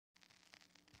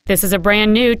This is a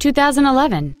brand new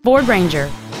 2011 Ford Ranger.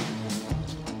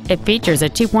 It features a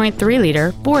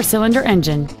 2.3-liter four-cylinder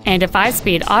engine and a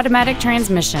 5-speed automatic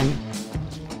transmission.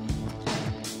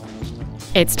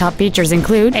 Its top features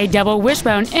include a double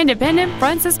wishbone independent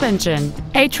front suspension,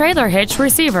 a trailer hitch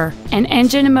receiver, an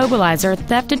engine immobilizer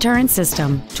theft deterrent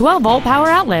system, 12-volt power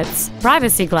outlets,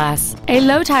 privacy glass, a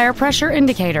low tire pressure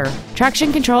indicator,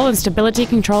 traction control and stability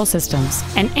control systems,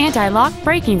 an anti-lock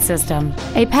braking system,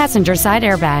 a passenger side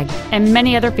airbag, and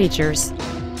many other features.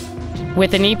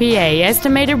 With an EPA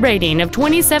estimated rating of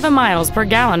 27 miles per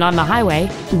gallon on the highway,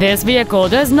 this vehicle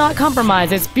does not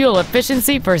compromise its fuel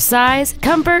efficiency for size,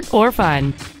 comfort, or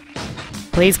fun.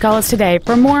 Please call us today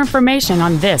for more information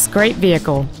on this great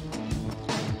vehicle.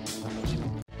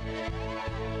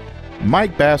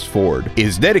 MikeBassFord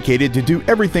is dedicated to do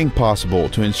everything possible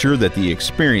to ensure that the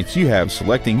experience you have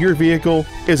selecting your vehicle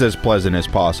is as pleasant as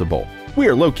possible. We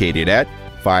are located at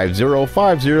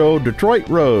 5050 Detroit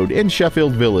Road in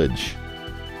Sheffield Village.